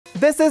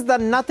This is the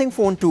Nothing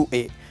Phone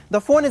 2A.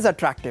 The phone is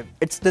attractive.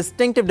 Its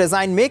distinctive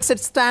design makes it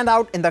stand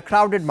out in the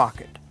crowded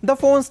market. The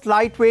phone's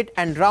lightweight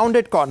and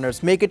rounded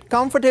corners make it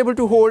comfortable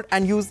to hold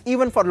and use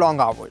even for long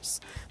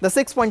hours. The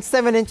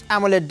 6.7-inch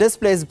AMOLED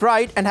display is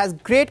bright and has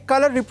great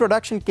color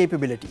reproduction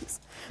capabilities.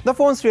 The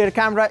phone's rear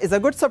camera is a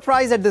good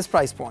surprise at this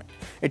price point.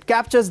 It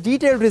captures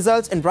detailed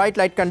results in bright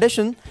light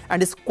conditions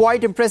and is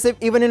quite impressive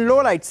even in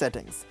low light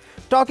settings.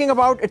 Talking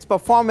about its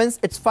performance,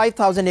 its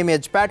 5000 mAh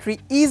battery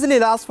easily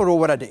lasts for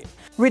over a day.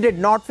 We did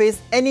not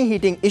face any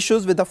heating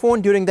issues with the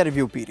phone during the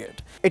review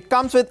period. It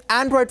comes with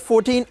Android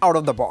 14 out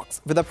of the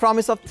box, with a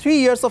promise of 3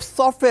 years of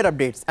software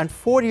updates and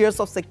 4 years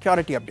of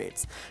security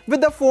updates.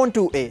 With the Phone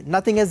 2A,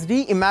 Nothing has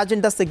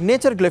reimagined the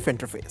signature glyph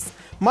interface.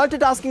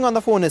 Multitasking on the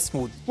phone is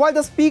smooth, while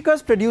the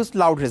speakers produce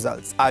loud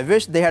results. I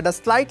wish they had a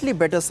slightly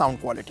better sound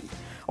quality.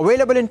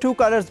 Available in 2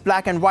 colors,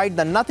 black and white,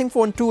 the Nothing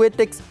Phone 2A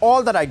ticks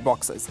all the right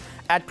boxes.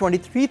 At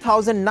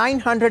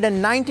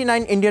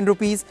 23,999 Indian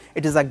rupees,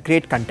 it is a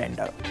great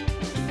contender.